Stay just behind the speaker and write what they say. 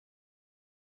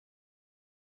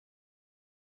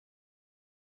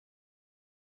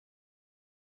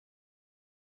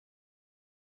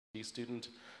PhD student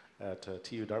at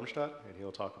TU Darmstadt, and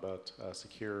he'll talk about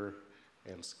secure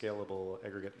and scalable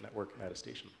aggregate network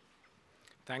attestation.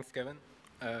 Thanks, Kevin.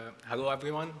 Hello,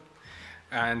 everyone,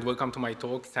 and welcome to my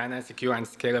talk, SANA Secure and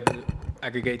Scalable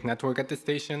Aggregate Network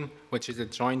Attestation, which is a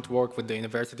joint work with the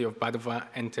University of Padua,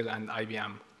 Intel, and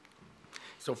IBM.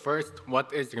 So first,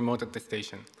 what is remote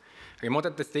attestation? Remote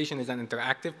attestation is an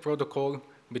interactive protocol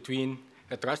between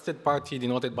a trusted party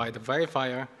denoted by the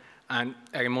verifier and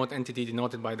a remote entity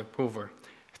denoted by the prover,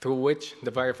 through which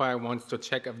the verifier wants to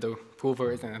check if the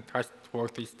prover is in a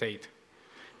trustworthy state.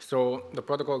 So the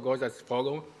protocol goes as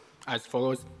follows.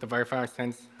 The verifier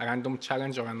sends a random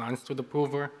challenge or a nonce to the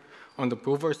prover. On the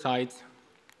prover side,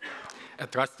 a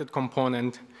trusted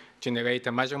component generates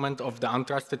a measurement of the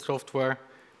untrusted software,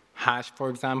 hash, for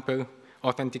example,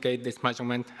 authenticate this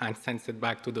measurement, and sends it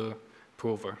back to the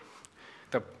prover,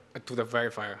 to the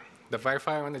verifier. The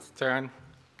verifier, on its turn,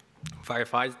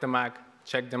 verifies the MAC,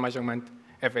 checks the measurement.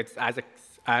 If it's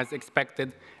as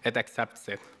expected, it accepts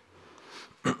it.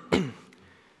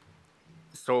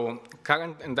 So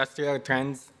current industrial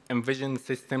trends envision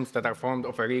systems that are formed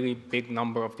of a really big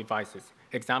number of devices.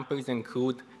 Examples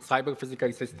include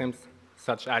cyber-physical systems,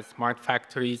 such as smart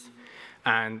factories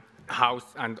and house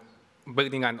and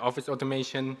building and office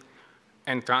automation,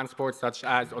 and transport, such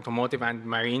as automotive and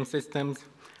marine systems,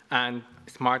 and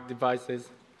smart devices,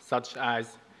 such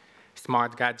as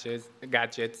smart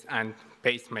gadgets and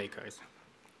pacemakers.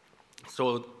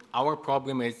 So our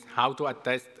problem is how to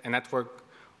attest a network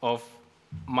of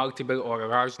multiple or a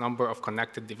large number of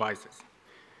connected devices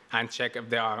and check if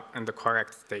they are in the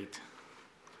correct state.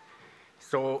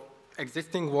 So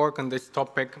existing work on this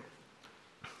topic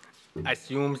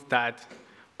assumes that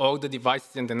all the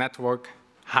devices in the network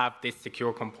have this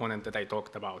secure component that I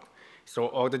talked about. So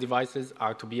all the devices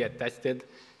are to be attested.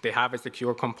 They have a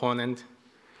secure component.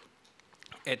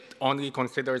 It only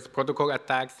considers protocol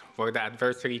attacks where the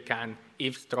adversary can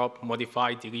eavesdrop,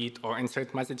 modify, delete, or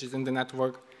insert messages in the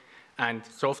network, and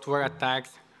software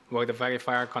attacks where the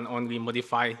verifier can only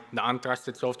modify the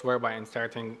untrusted software by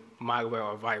inserting malware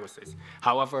or viruses.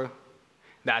 However,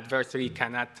 the adversary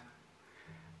cannot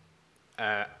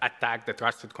attack the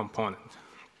trusted component.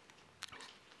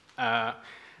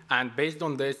 And based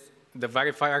on this, the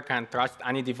verifier can trust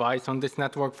any device on this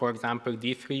network, for example,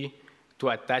 D3, to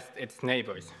attest its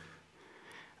neighbors.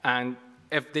 And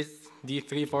if this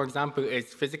D3, for example,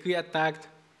 is physically attacked,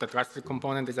 the trusted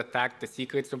component is attacked, the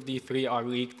secrets of D3 are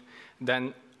leaked,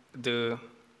 then the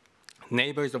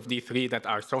neighbors of D3 that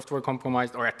are software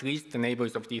compromised, or at least the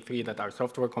neighbors of D3 that are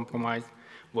software compromised,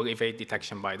 will evade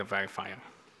detection by the verifier.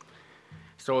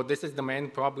 So this is the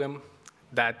main problem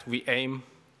that we aim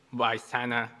by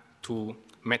SANA to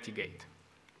mitigate.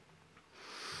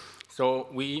 So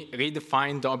we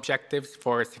redefined the objectives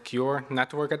for a secure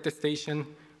network attestation.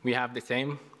 We have the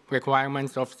same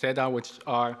requirements of SEDA, which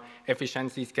are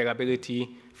efficiency,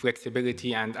 scalability,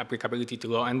 flexibility, and applicability to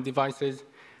low-end devices.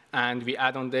 And we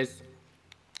add on this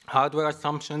hardware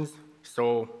assumptions,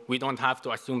 so we don't have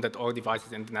to assume that all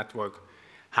devices in the network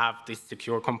have this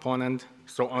secure component,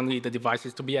 so only the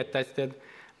devices to be attested,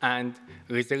 and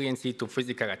resiliency to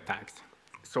physical attacks.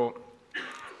 So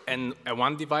in a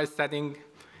one-device setting,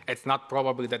 it's not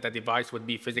probable that the device would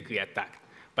be physically attacked.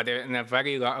 But in a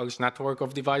very large network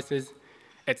of devices,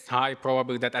 it's high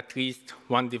probable that at least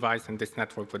one device in this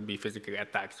network would be physically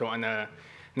attacked. So in a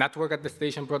network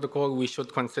attestation protocol, we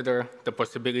should consider the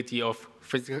possibility of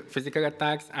physical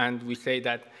attacks, and we say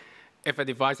that if a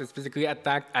device is physically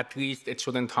attacked, at least it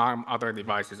shouldn't harm other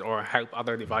devices or help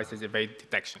other devices evade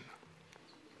detection.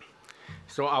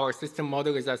 So our system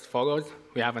model is as follows.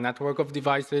 We have a network of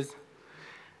devices.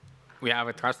 We have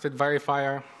a trusted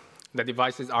verifier. The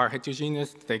devices are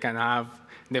heterogeneous. They can have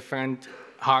different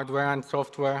hardware and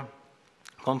software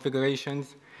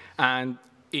configurations, and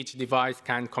each device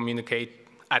can communicate,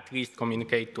 at least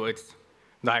communicate to its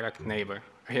direct neighbor.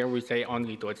 Here we say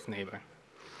only to its neighbor.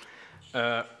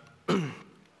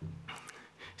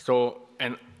 So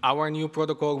in our new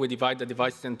protocol, we divide the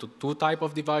devices into two types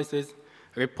of devices: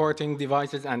 reporting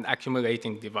devices and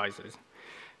accumulating devices.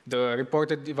 The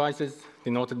reported devices,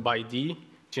 denoted by D,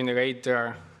 generate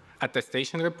their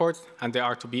attestation reports, and they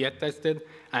are to be attested,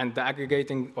 and the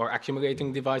aggregating or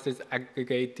accumulating devices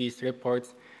aggregate these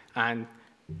reports and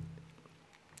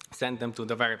send them to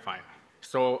the verifier.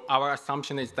 So our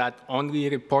assumption is that only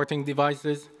reporting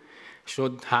devices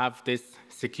should have this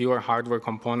secure hardware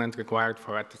component required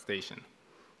for attestation.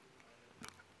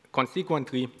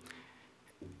 Consequently,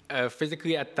 a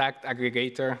physically attacked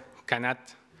aggregator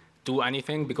cannot do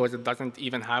anything because it doesn't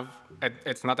even have,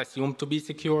 it's not assumed to be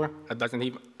secure. It doesn't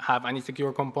even have any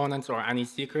secure components or any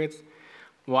secrets.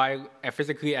 while a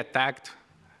physically attacked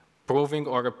proving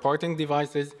or reporting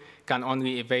devices can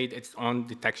only evade its own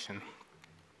detection.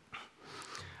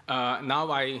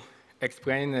 Now I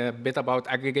explain a bit about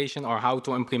aggregation or how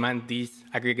to implement these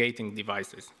aggregating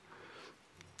devices.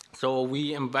 So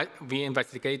we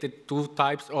investigated two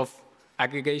types of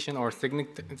aggregation or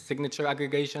signature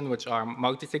aggregation, which are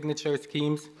multi-signature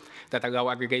schemes that allow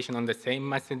aggregation on the same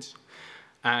message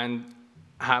and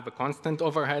have a constant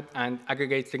overhead, and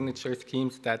aggregate signature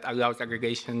schemes that allows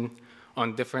aggregation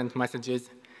on different messages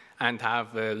and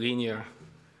have a linear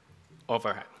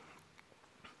overhead.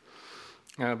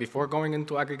 Before going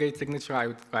into aggregate signature, I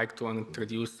would like to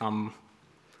introduce some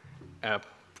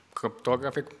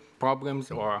cryptographic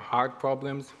problems or hard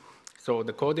problems. So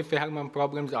the Cauchy-Hellman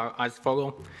problems are as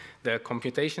follow. The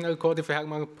computational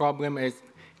Cauchy-Hellman problem is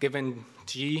given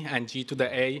G and G to the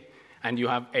A, and you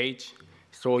have H,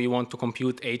 so you want to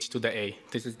compute H to the A.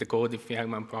 This is the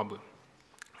Cauchy-Hellman problem,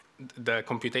 the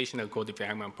computational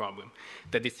Cauchy-Hellman problem.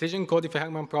 The decision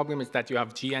Cauchy-Hellman problem is that you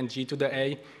have G and G to the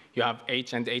A, you have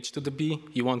H and H to the B.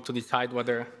 You want to decide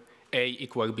whether A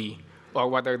equal B, or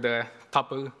whether the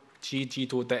tuple G, G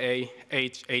to the A,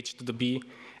 H, H to the B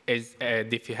is a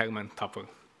Diffie-Hellman tuple.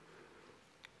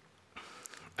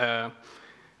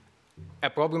 A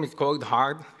problem is called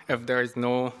hard if there is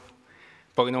no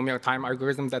polynomial time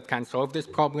algorithm that can solve this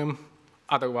problem.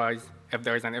 Otherwise, if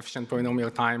there is an efficient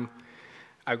polynomial time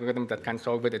algorithm that can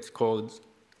solve it, it's called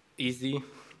easy.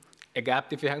 A gap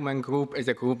Diffie-Hellman group is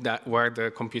a group where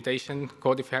the computation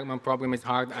Cauchy-Hellman problem is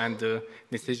hard and the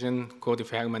decision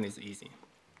Cauchy-Hellman is easy.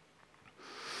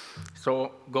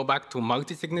 So go back to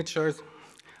multi-signatures.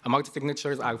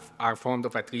 Multi-signatures are formed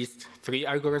of at least 3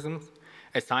 algorithms.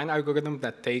 A sign algorithm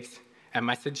that takes a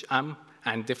message M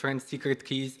and different secret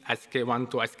keys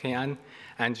SK1 to SKN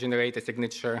and generate a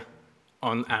signature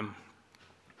on M.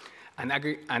 An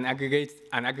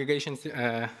aggregation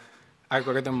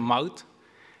algorithm mult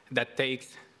that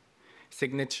takes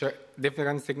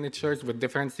different signatures with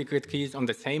different secret keys on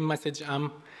the same message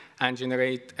M and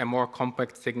generate a more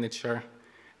compact signature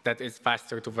that is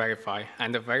faster to verify.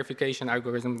 And a verification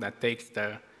algorithm that takes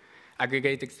the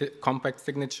aggregated compact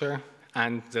signature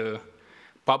and the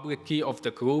public key of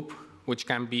the group, which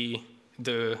can be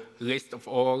the list of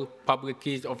all public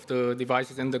keys of the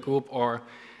devices in the group or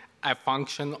a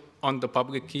function on the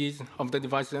public keys of the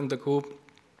devices in the group,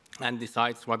 and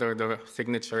decides whether the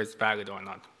signature is valid or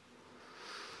not.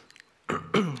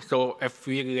 So if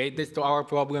we relate this to our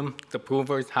problem, the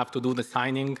provers have to do the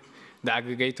signing, the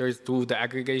aggregators do the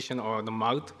aggregation or the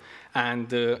mult, and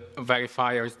the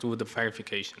verifiers do the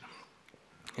verification.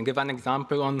 I'll give an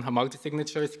example on a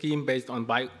multi-signature scheme based on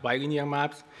bilinear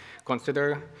maps.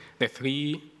 Consider the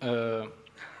 3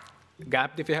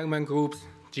 gap Diffie-Hellman groups,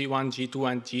 G1,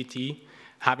 G2, and GT,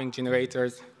 having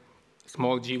generators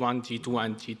small g1, g2,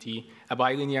 and gt, a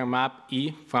bilinear map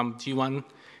E from g1,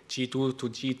 g2 to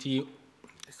gt,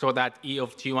 so that E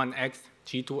of g1x,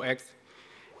 g2x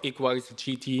equals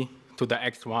gt to the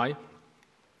xy.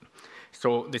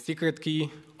 So the secret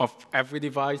key of every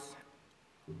device,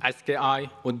 SKI,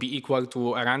 would be equal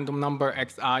to a random number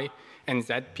xi and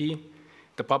zp.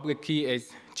 The public key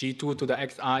is g2 to the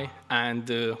xi, and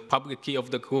the public key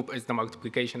of the group is the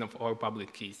multiplication of all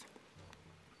public keys.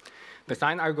 The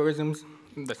sign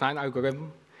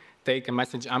algorithm take a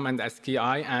message M and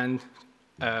SKI and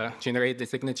generate the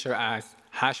signature as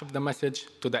hash of the message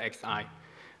to the xi.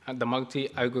 The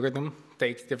multi-algorithm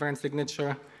takes different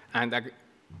signature and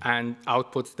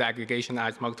outputs the aggregation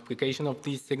as multiplication of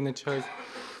these signatures,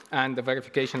 and the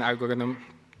verification algorithm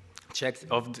checks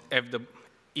if the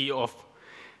E of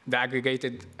the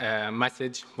aggregated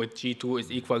message with G2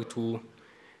 is equal to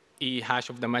E hash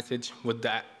of the message with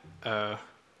the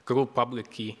group public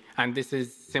key. And this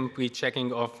is simply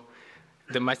checking of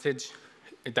the message,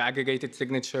 the aggregated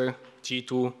signature,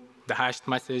 G2, the hashed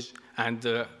message, and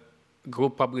the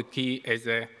group public key is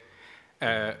a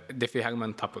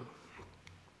Diffie-Hellman tuple.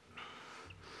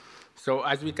 So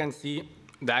as we can see,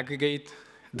 the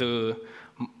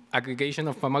aggregation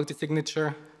of a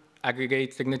multi-signature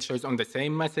aggregate signatures on the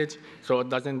same message, so it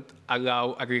doesn't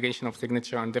allow aggregation of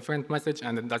signature on different message,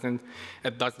 and it doesn't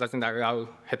allow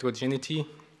heterogeneity.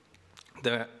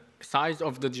 The size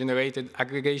of the generated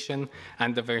aggregation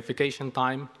and the verification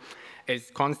time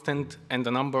is constant in the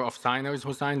number of signers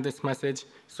who sign this message,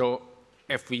 so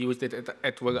if we use it,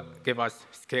 it will give us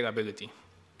scalability.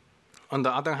 On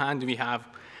the other hand, we have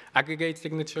aggregate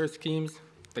signature schemes.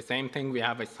 The same thing, we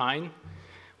have a sign,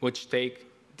 which take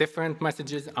different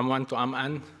messages M1 to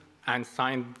Mn and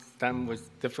sign them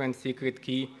with different secret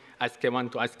key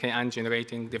SK1 to SKN,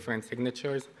 generating different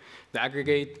signatures. The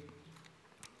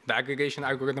aggregation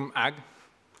algorithm AG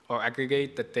or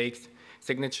aggregate that takes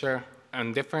signature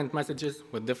on different messages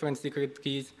with different secret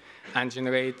keys and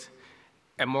generate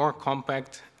a more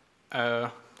compact,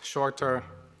 shorter,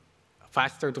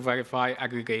 faster to verify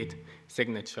aggregate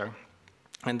signature.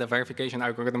 And the verification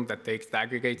algorithm that takes the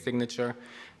aggregate signature,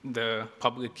 the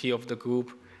public key of the group,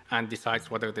 and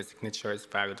decides whether the signature is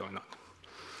valid or not.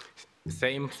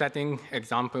 Same setting,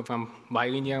 example from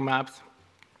bilinear maps,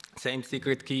 same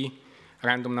secret key,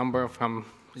 random number from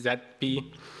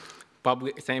ZP,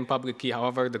 same public key.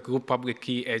 However, the group public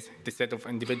key is the set of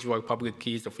individual public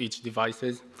keys of each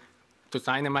devices. To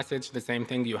sign a message, the same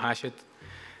thing, you hash it,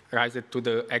 rise it to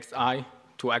the xi.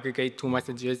 To aggregate two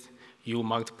messages, you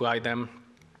multiply them.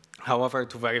 However,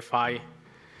 to verify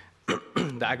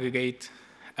the aggregate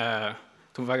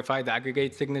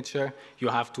signature, you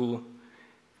have to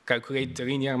calculate the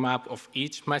linear map of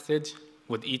each message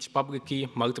with each public key,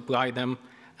 multiply them,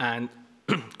 and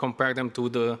compare them to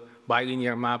the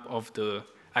bilinear map of the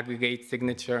aggregate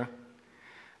signature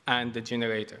and the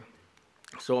generator.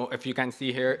 So if you can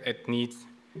see here, it needs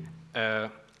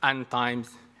n times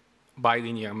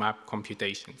bilinear map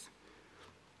computations.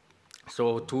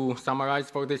 So to summarize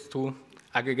for this two,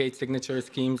 aggregate signature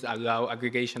schemes allow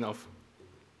aggregation of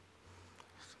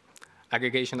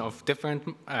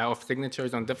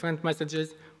signatures on different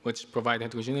messages, which provide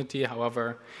heterogeneity.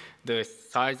 However, the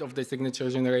size of the signature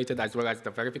generated, as well as the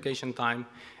verification time,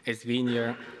 is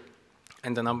linear,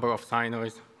 and the number of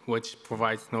signers, which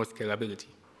provides no scalability.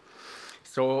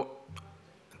 So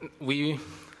we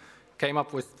came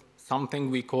up with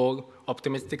something we call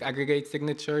optimistic aggregate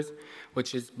signatures,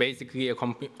 which is basically a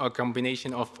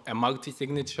combination of a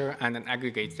multi-signature and an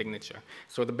aggregate signature.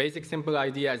 So the basic simple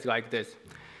idea is like this.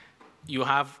 You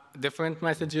have different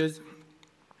messages.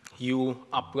 You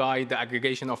apply the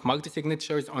aggregation of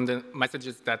multi-signatures on the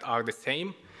messages that are the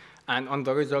same, and on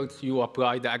the results, you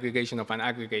apply the aggregation of an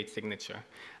aggregate signature.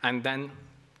 And then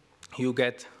you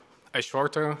get a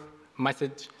shorter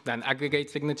message than aggregate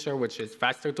signature, which is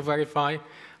faster to verify.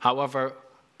 However,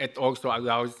 it also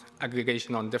allows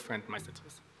aggregation on different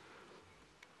messages.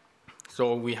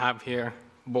 So we have here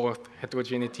both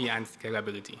heterogeneity and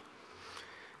scalability.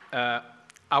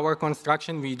 Our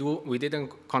construction, we did a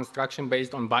construction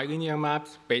based on bilinear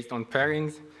maps, based on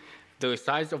pairings. The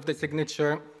size of the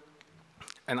signature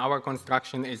in our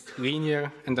construction is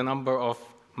linear, and the number of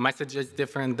messages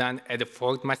different than a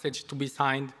default message to be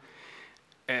signed.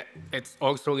 It's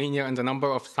also linear in the number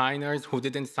of signers who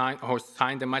didn't sign or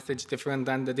signed a message different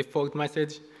than the default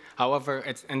message. However,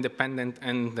 it's independent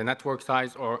in the network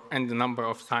size or in the number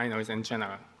of signers in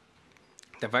general.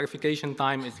 The verification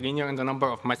time is linear in the number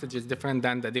of messages different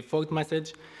than the default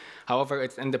message. However,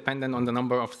 it's independent on the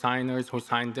number of signers who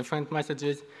sign different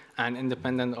messages and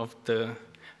independent of the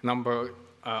number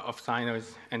of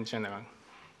signers in general.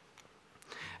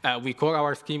 We call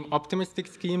our scheme optimistic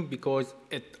scheme because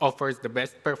it offers the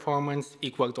best performance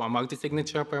equal to a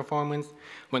multi-signature performance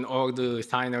when all the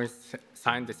signers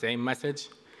sign the same message.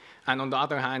 And on the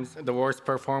other hand, the worst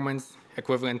performance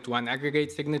equivalent to an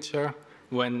aggregate signature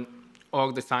when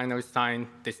all the signers sign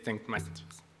distinct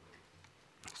messages.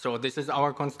 So this is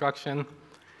our construction. You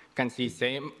can see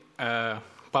same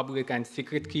public and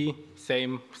secret key,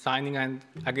 same signing and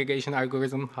aggregation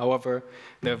algorithm. However,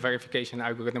 the verification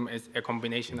algorithm is a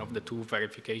combination of the two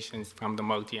verifications from the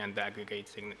multi and the aggregate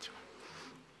signature.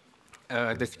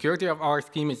 The security of our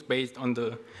scheme is based on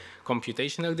the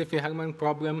computational Diffie-Hellman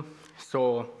problem.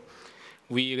 So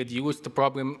we reduce the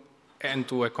problem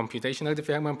into a computational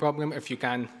Diffie-Hellman problem if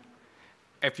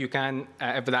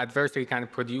the adversary can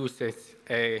produce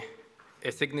a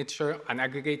signature, an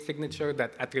aggregate signature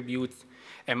that attributes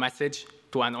a message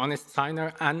to an honest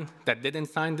signer and that didn't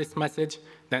sign this message,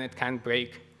 then it can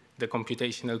break the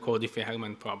computational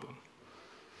co-Diffie-Hellman problem.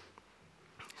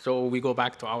 So we go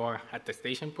back to our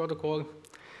attestation protocol.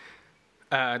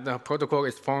 The protocol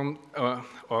is formed,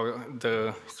 or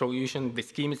the solution, the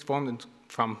scheme is formed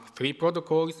from 3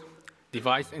 protocols.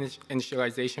 Device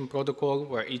initialization protocol,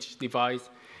 where each device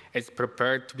is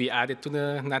prepared to be added to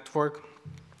the network.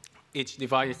 Each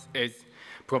device is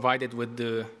provided with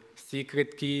the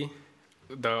secret key,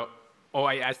 the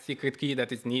OIS secret key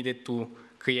that is needed to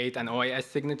create an OIS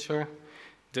signature.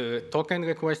 The token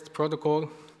request protocol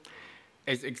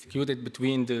is executed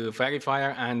between the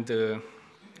verifier and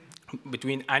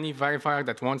between any verifier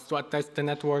that wants to attest the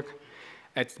network.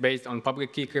 It's based on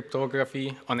public key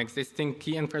cryptography, on existing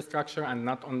key infrastructure, and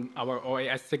not on our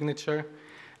OAS signature.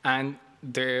 And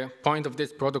the point of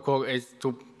this protocol is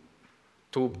to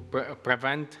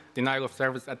prevent denial of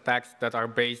service attacks that are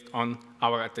based on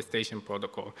our attestation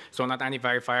protocol. So not any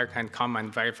verifier can come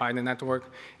and verify the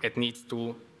network. It needs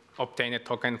to obtain a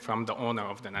token from the owner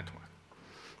of the network.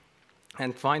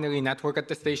 And finally, network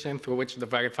attestation, through which the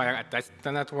verifier attests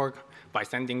the network by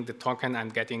sending the token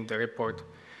and getting the report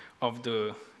of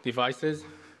the devices.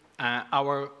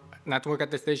 Our network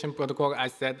attestation protocol,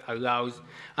 as said, allows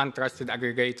untrusted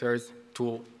aggregators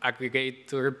to aggregate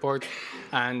the report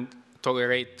and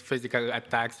tolerate physical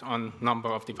attacks on number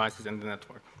of devices in the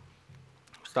network.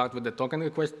 Start with the token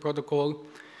request protocol.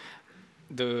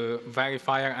 The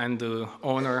verifier and the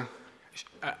owner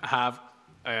have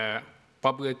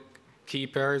public key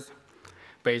pairs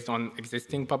based on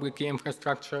existing public key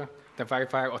infrastructure. The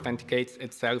verifier authenticates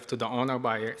itself to the owner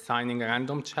by signing a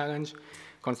random challenge.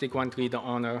 Consequently, the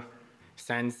owner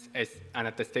sends an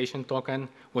attestation token,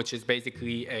 which is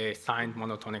basically a signed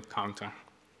monotonic counter.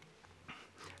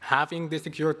 Having the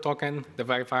secure token, the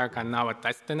verifier can now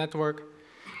attest the network.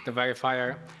 The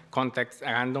verifier contacts a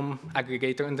random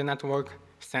aggregator in the network,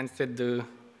 sends it the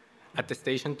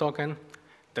attestation token.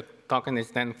 The token is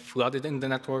then flooded in the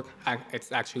network.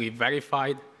 It's actually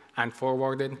verified and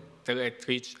forwarded till it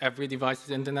reaches every device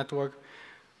in the network.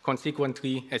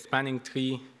 Consequently, a spanning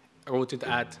tree rooted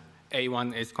at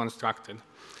A1 is constructed.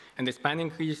 And the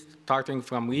spanning tree, starting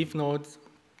from leaf nodes,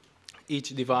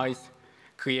 each device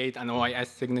create an OIS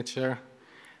signature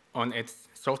on its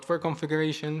software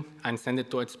configuration and send it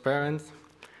to its parents.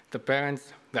 The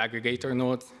parents, the aggregator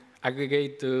nodes,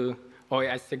 aggregate the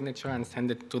OIS signature and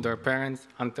send it to their parents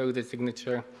until the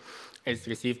signature is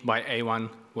received by A1,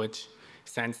 which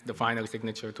sends the final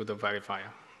signature to the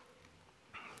verifier.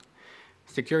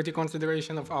 Security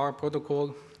consideration of our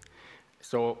protocol.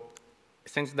 So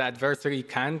since the adversary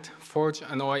can't forge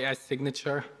an OIS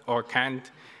signature or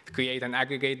can't create an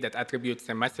aggregate that attributes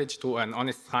a message to an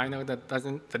honest signer that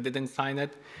didn't sign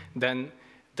it, then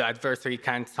the adversary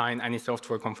can't sign any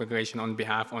software configuration on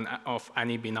behalf of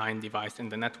any benign device in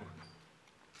the network.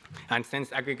 And since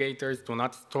aggregators do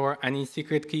not store any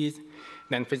secret keys,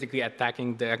 then physically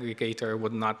attacking the aggregator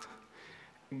would not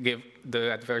give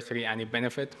the adversary any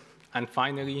benefit. And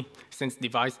finally, since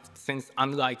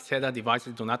unlike SEDA,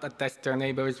 devices do not attest their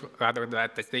neighbors, rather the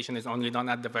attestation is only done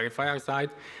at the verifier side,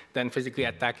 then physically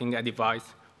attacking a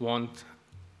device won't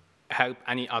help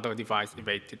any other device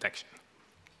evade detection.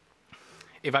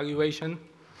 Evaluation.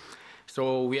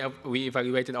 So we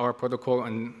evaluated our protocol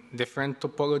on different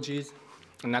topologies,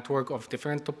 a network of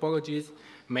different topologies,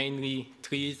 mainly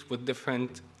trees with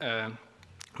different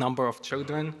number of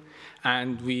children,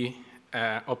 and we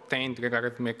obtained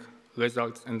logarithmic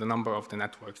results in the number of the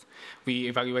networks. We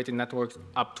evaluated networks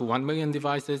up to 1 million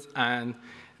devices, and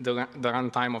the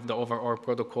runtime of the overall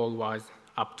protocol was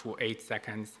up to 8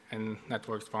 seconds in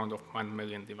networks found of 1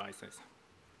 million devices.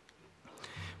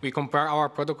 We compare our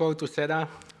protocol to SEDA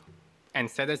and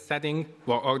SEDA's setting,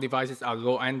 where all devices are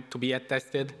low-end to be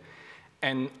attested,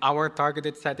 and our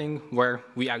targeted setting, where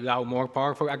we allow more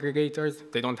powerful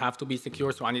aggregators. They don't have to be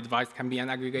secure, so any device can be an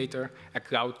aggregator, a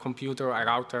cloud computer, a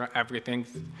router, everything.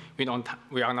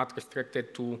 We are not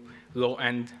restricted to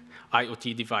low-end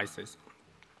IoT devices.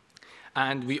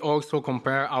 And we also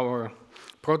compare our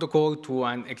protocol to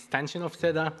an extension of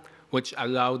SEDA, which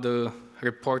allow the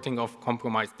reporting of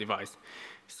compromised device.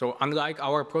 So unlike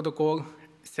our protocol,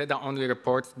 SEDA only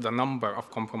reports the number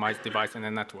of compromised devices in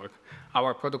the network.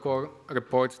 Our protocol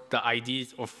reports the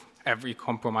IDs of every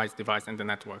compromised device in the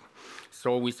network.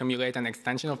 So we simulate an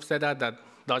extension of SEDA that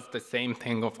does the same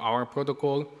thing of our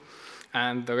protocol,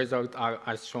 and the results are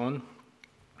as shown.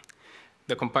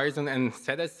 The comparison in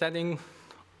SEDA's setting,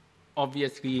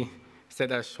 obviously,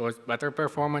 SEDA shows better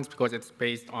performance because it's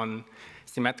based on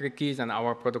symmetric keys, and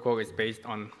our protocol is based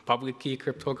on public key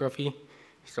cryptography.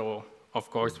 So, of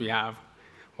course, we have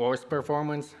worse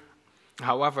performance.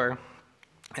 However,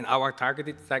 in our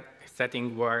targeted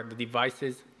setting where the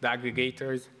devices, the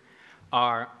aggregators,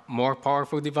 are more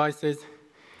powerful devices,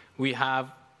 we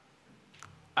have,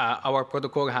 our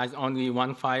protocol has only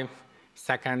 1.5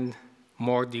 second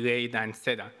more delay than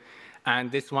SEDA.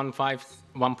 And this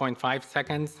 1.5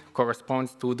 seconds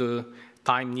corresponds to the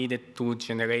time needed to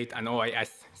generate an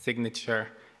OIS signature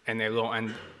in a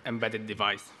low-end embedded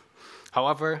device.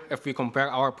 However, if we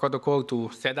compare our protocol to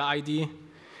SEDA ID,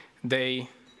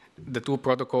 the two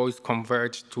protocols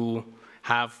converge to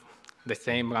have the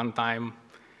same runtime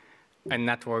in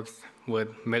networks with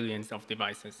millions of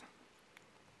devices.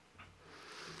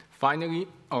 Finally,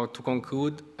 or to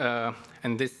conclude,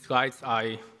 in these slides,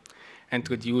 I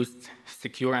introduced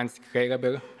secure and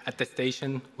scalable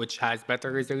attestation, which has better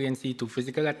resiliency to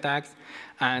physical attacks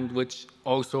and which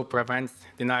also prevents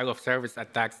denial of service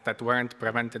attacks that weren't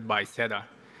prevented by SEDA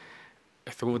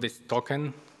through this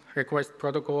token request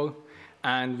protocol.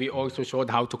 And we also showed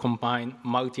how to combine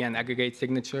multi and aggregate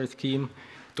signature scheme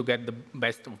to get the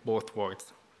best of both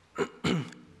worlds.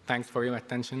 Thanks for your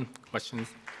attention. Questions?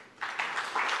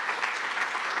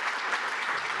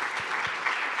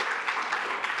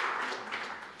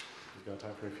 We've got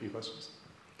time for a few questions.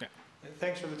 Yeah.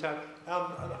 Thanks for the talk.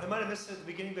 I might have missed it at the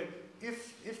beginning, but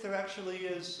if there actually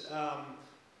is a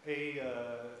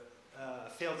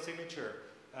failed signature,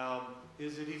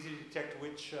 is it easy to detect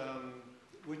which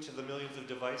of the millions of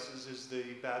devices is the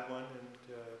bad one?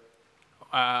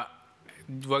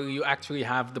 And Well, you actually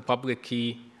have the public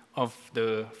key of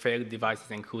the failed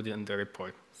devices included in the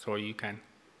report, so you can.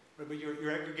 But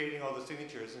you're aggregating all the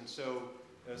signatures, and so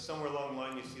somewhere along the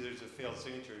line you see there's a failed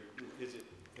signature. Is it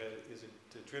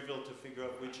trivial to figure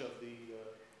out which of the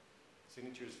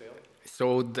signatures failed?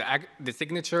 So the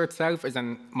signature itself is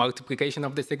a multiplication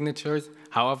of the signatures.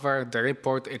 However, the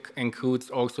report includes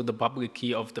also the public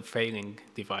key of the failing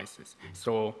devices.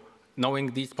 So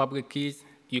knowing these public keys,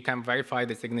 you can verify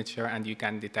the signature and you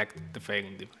can detect the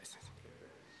failing devices.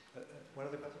 One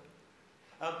other question?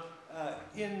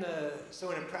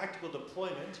 So in a practical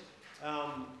deployment,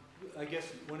 I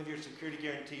guess one of your security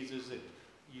guarantees is that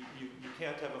you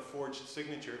can't have a forged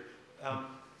signature.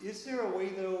 Is there a way,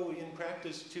 though, in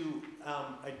practice to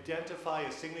identify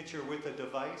a signature with a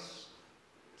device?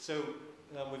 So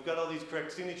we've got all these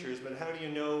correct signatures, but how do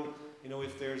you know,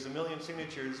 if there's 1 million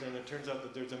signatures and it turns out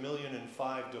that there's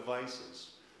 1,000,005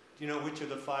 devices? Do you know which of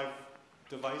the 5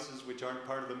 devices which aren't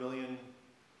part of the 1,000,000?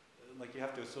 Like you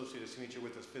have to associate a signature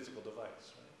with a physical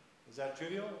device, right? Is that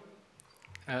trivial?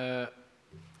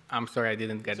 I'm sorry, I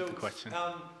didn't get the question.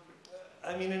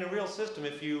 I mean, in a real system,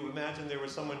 if you imagine there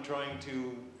was someone trying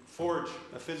to forge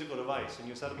a physical device and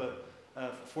you set up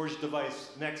a forged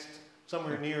device next,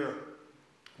 somewhere near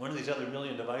one of these other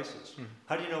 1,000,000 devices,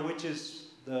 how do you know which is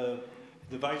the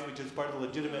device which is part of the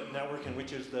legitimate network and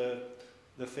which is the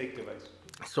fake device?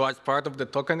 So as part of the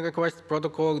token request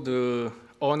protocol, the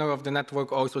owner of the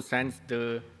network also sends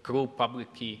the group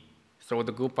public key. So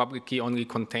the group public key only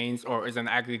contains or is an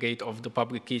aggregate of the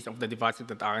public keys of the devices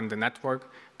that are in the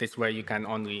network. This way you can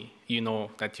only,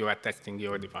 know that you are testing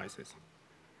your devices.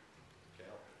 Okay,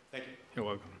 thank you. You're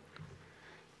welcome.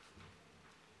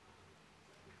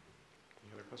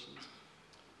 Any other questions?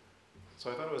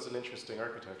 So I thought it was an interesting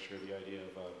architecture, the idea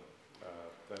of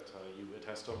that you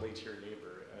attest only to your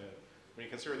neighbor. When you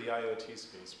consider the IoT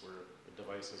space where the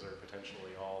devices are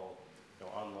potentially all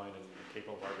online and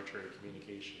capable of arbitrary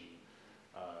communication,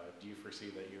 do you foresee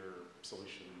that your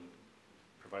solution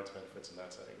provides benefits in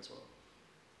that setting as well?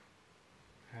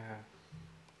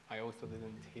 I also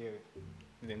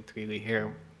didn't really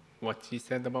hear what you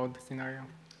said about the scenario.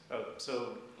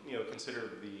 So consider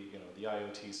the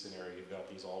IoT scenario. You've got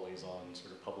these always-on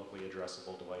sort of publicly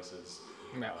addressable devices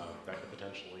that could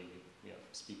potentially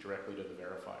speak directly to the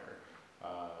verifier.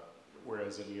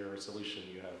 Whereas in your solution,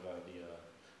 you have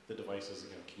the devices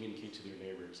communicate to their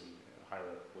neighbors and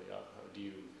hierarchically up. Do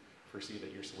you foresee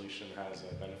that your solution has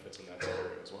benefits in that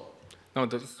area as well? No,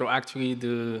 so actually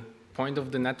the point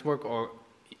of the network,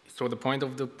 the point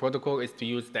of the protocol is to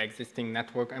use the existing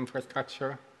network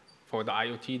infrastructure for the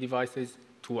IoT devices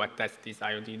to attest these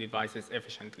IoT devices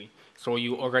efficiently. So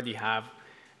you already have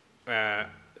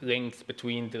links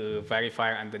between the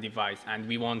verifier and the device, and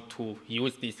we want to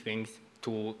use these links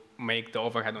to make the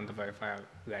overhead on the verifier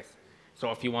less. So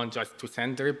if you want just to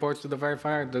send the reports to the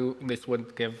verifier, this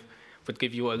would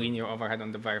give you a linear overhead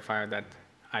on the verifier that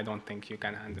I don't think you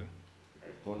can handle.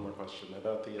 Right, one more question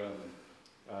about the,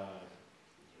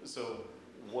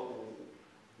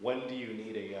 when do you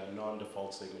need a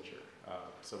non-default signature?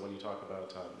 So when you talk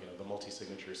about the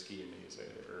multi-signature scheme, you say,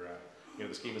 or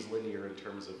the scheme is linear in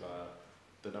terms of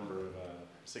the number of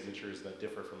signatures that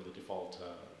differ from the default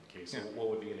case. So what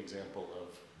would be an example of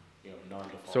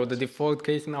non-default? So the default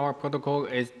case in our protocol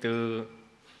is the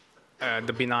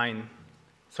benign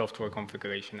software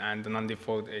configuration, and the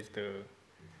non-default is the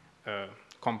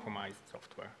compromised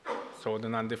software. So the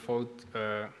non-default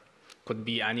could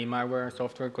be any malware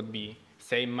software, could be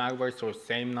same malware, so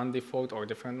same non-default or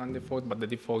different non-default, but the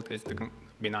default is the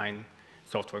benign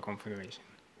software configuration.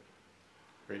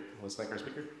 Great. Let's thank our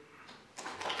speaker.